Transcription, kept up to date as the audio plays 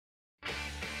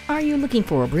Are you looking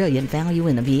for a brilliant value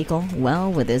in a vehicle? Well,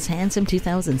 with this handsome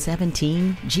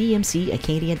 2017 GMC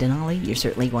Acadia Denali, you're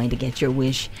certainly going to get your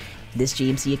wish. This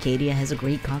GMC Acadia has a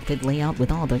great cockpit layout with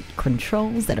all the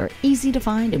controls that are easy to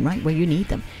find and right where you need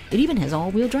them. It even has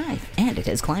all-wheel drive, and it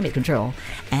has climate control.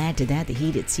 Add to that the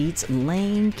heated seats,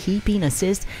 lane keeping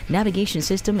assist, navigation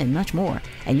system, and much more.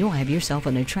 And you'll have yourself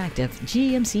an attractive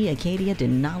GMC Acadia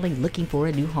Denali looking for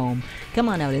a new home. Come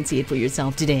on out and see it for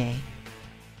yourself today.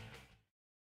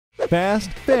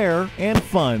 Fast, fair, and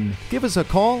fun. Give us a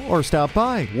call or stop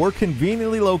by. We're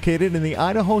conveniently located in the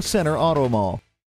Idaho Center Auto Mall.